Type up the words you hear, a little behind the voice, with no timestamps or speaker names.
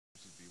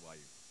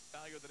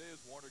value that is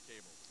Warner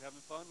Cable.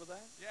 Having fun with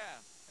that? Yeah,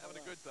 having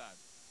a good time.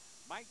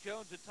 Mike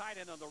Jones, a tight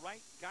end on the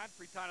right.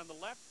 Godfrey tight on the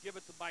left. Give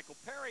it to Michael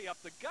Perry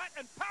up the gut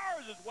and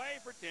powers his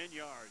way for 10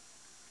 yards.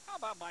 How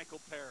about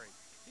Michael Perry?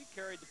 He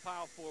carried the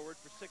pile forward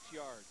for 6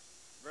 yards.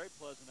 Very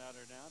pleasant out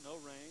there now.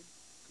 No rain.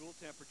 Cool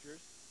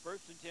temperatures.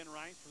 First and 10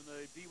 Rice from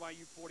the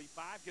BYU 45.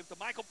 Give to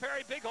Michael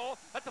Perry. Big hole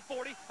at the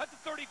 40, at the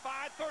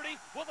 35, 30.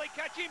 Will they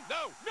catch him?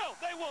 No. No,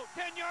 they won't.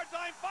 10-yard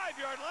line,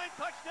 5-yard line.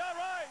 Touchdown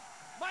Rice.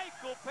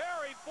 Michael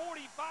Perry,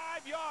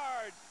 45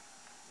 yards.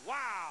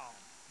 Wow.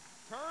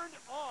 Turned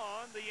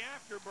on the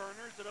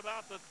afterburners at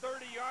about the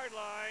 30-yard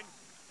line,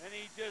 and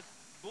he just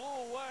blew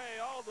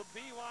away all the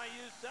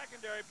BYU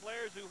secondary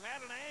players who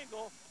had an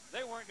angle.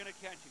 They weren't going to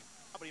catch him.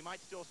 But he might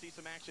still see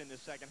some action in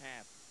the second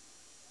half.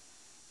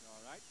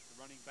 All right,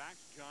 the running backs,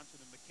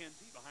 Johnson and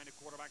McKenzie, behind a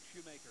quarterback,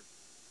 Shoemaker.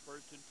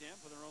 First and 10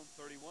 for their own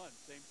 31.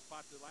 Same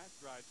spot the last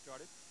drive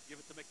started. Give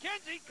it to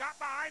McKenzie,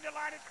 caught behind the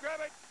line of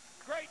scrimmage.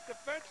 Great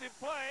defensive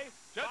play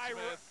by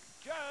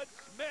Judd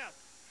Smith.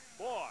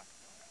 Boy.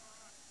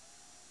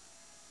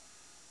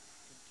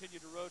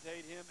 Continue to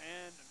rotate him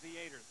and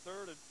Viator.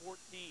 3rd and 14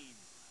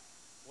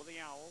 for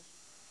the Owls.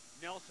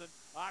 Nelson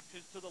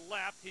options to the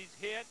left. He's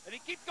hit, and he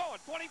keeps going.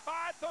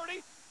 25,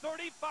 30,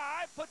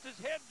 35, puts his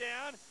head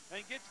down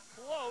and gets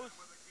close.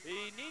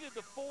 He needed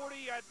the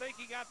 40. I think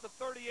he got the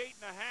 38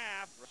 and a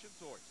half. Russian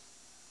source.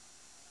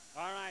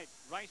 All right,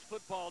 Rice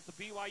football to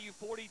BYU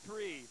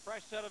 43.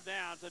 Fresh set of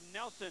downs, and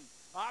Nelson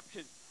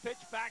options. Pitch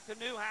back to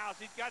Newhouse.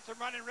 He's got some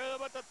running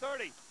room at the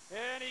 30,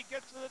 and he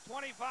gets to the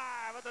 25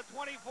 at the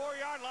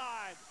 24-yard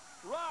line.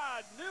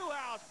 Rod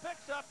Newhouse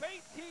picks up 18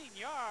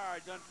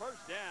 yards on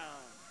first down.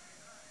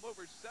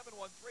 Over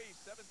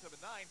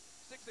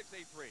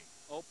 713-779-6683.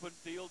 Open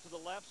field to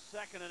the left,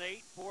 2nd and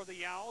 8 for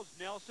the Owls.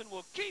 Nelson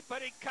will keep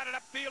it. He cut it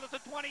upfield at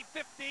the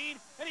 20-15,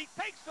 and he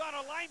takes on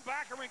a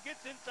linebacker and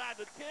gets inside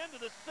the 10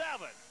 to the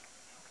 7.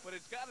 But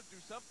it's got to do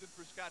something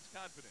for Scott's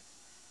confidence.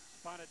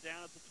 Spotted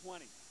down at the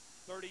 20,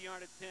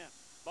 30-yard attempt.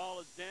 Ball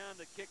is down,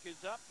 the kick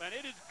is up, and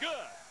it is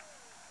good.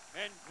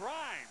 And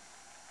Grimes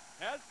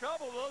has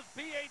trouble with those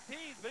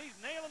P-18s, but he's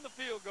nailing the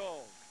field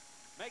goals.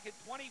 Make it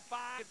 25.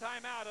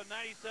 Timeout on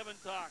 97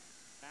 Talk.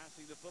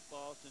 Passing the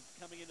football since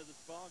coming into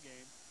this ball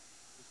game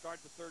to start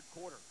the 3rd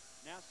quarter.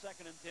 Now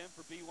 2nd and 10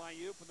 for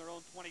BYU from their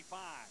own 25.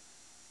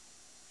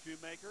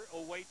 Shoemaker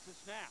awaits the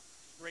snap.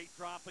 Straight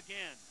drop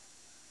again.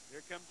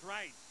 Here comes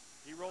Rice.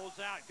 He rolls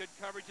out. Good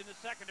coverage in the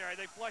secondary.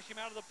 They flush him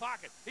out of the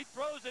pocket. He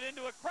throws it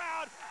into a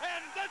crowd,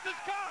 and this is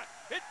caught.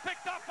 It's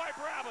picked up by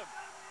Brabham.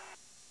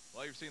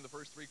 Well, you've seen the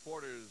first 3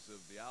 quarters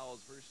of the Owls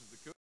versus the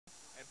Cougars.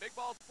 And Big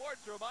Ball Sports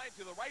reminds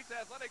you the Rice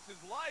Athletics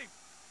is life.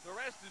 The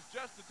rest is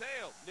just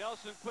detail.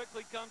 Nelson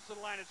quickly comes to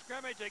the line of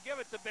scrimmage. They give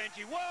it to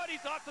Benji Wood.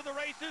 He's off to the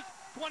races.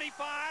 25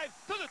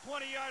 to the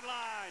 20-yard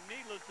line.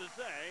 Needless to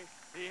say,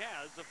 he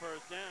has the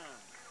first down.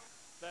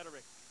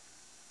 Federick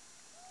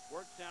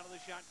works out of the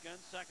shotgun,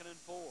 2nd and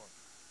 4.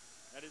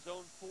 At his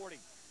own 40.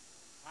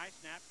 High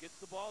snap, gets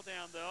the ball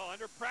down, though.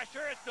 Under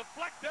pressure, it's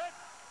deflected.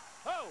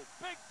 Oh,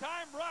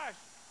 big-time rush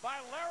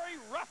by Larry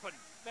Ruffin.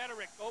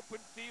 Federick,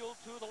 open field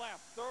to the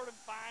left. 3rd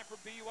and 5 for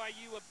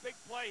BYU. A big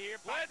play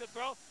here. Back to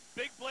throw.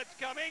 Big blitz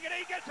coming, and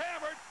he gets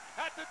hammered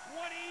at the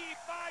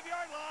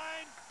 25-yard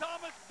line.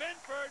 Thomas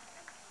Benford.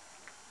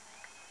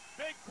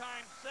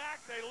 Big-time sack.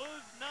 They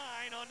lose 9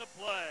 on the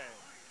play.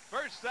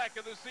 First sack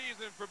of the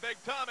season for Big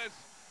Thomas.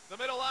 The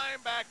middle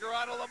linebacker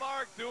on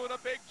Lamarck doing a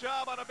big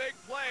job on a big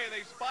play.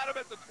 They spot him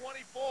at the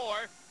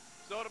 24.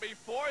 So it'll be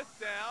 4th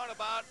down,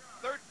 about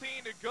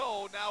 13 to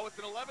go. Now with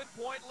an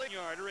 11-point lead.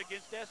 Yarder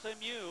against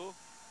SMU.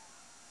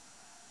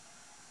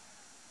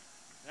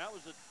 That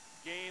was a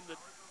game that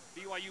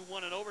BYU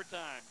won in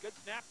overtime. Good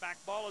snapback.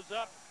 Ball is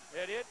up,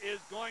 and it is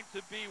going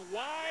to be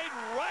wide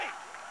right.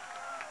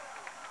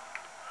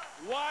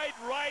 Wide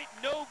right,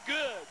 no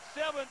good.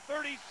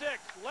 7:36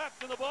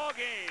 left in the ball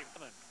game.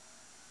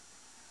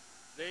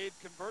 They've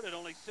converted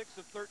only 6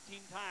 of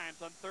 13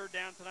 times on 3rd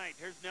down tonight.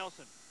 Here's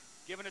Nelson.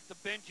 Giving it to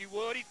Benji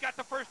Wood. He's got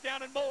the first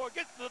down and more.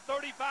 Gets to the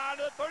 35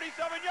 to the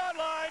 37-yard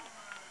line.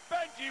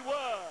 Benji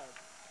Wood.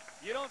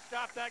 You don't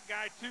stop that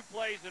guy 2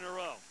 plays in a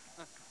row.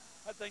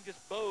 That thing just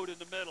bowed in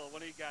the middle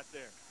when he got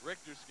there.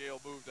 Richter scale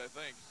moved, I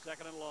think.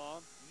 2nd and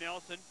long.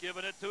 Nelson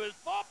giving it to his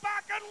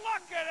fullback, and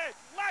look at it.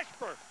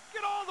 Lashper,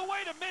 get all the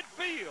way to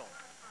midfield.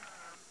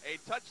 A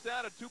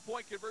touchdown, a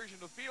 2-point conversion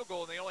to field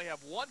goal, and they only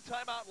have 1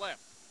 timeout left.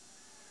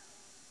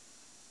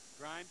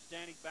 Grimes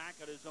standing back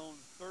at his own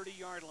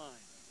 30-yard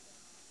line.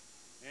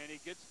 And he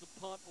gets the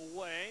punt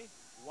away.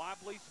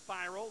 Wobbly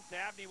spiral.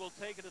 Dabney will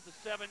take it at the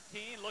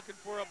 17, looking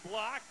for a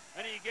block,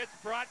 and he gets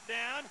brought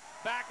down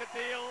back at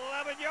the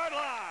 11-yard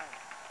line.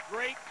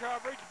 Great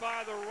coverage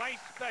by the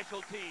Rice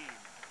special team.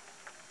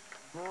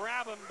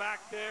 Brabham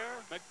back there.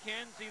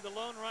 McKenzie, the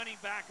lone running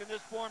back in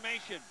this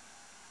formation.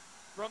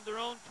 From their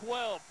own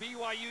 12,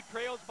 BYU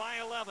trails by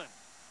 11.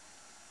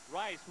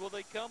 Rice, will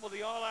they come with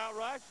the all-out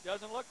rush?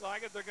 Doesn't look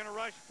like it. They're going to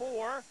rush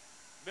 4.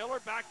 Miller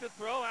back to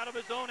throw out of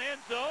his own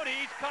end zone.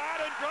 He's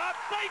caught and dropped.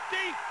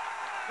 Safety!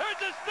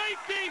 There's a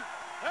safety!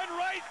 And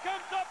Rice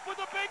comes up with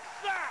a big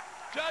sack!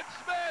 Judge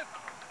Smith.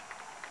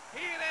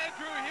 He and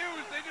Andrew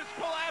Hughes, they just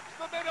collapsed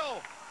the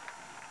middle.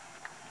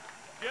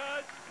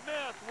 Judge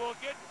Smith will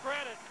get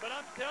credit, but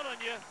I'm telling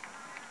you,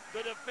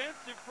 the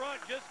defensive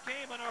front just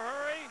came in a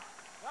hurry.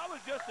 That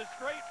was just a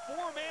straight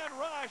four-man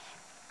rush,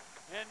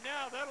 and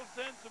now that'll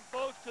send some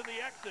folks to the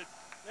exit.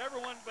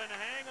 Everyone's been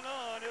hanging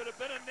on. It would have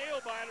been a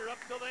nail-biter up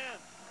till then.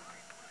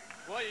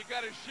 Well, you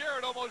got to share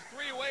it almost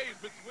three ways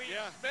between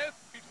Smith.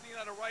 We've seen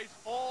out of Rice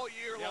all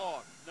year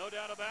long. No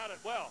doubt about it.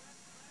 Well,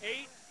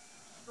 8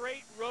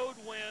 straight road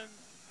wins.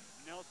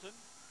 Nelson,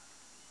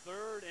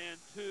 3rd and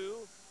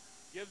 2.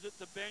 Gives it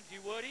to Benji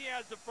Wood. He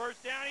has the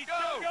first down. He's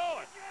still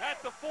going.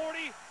 At the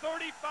 40,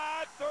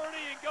 35, 30,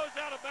 and goes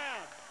out of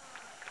bounds.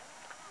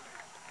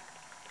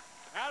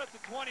 Out at the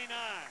 29.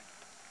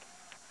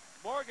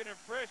 Morgan and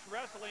Frisch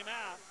wrestle him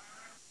out.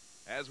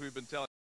 As we've been telling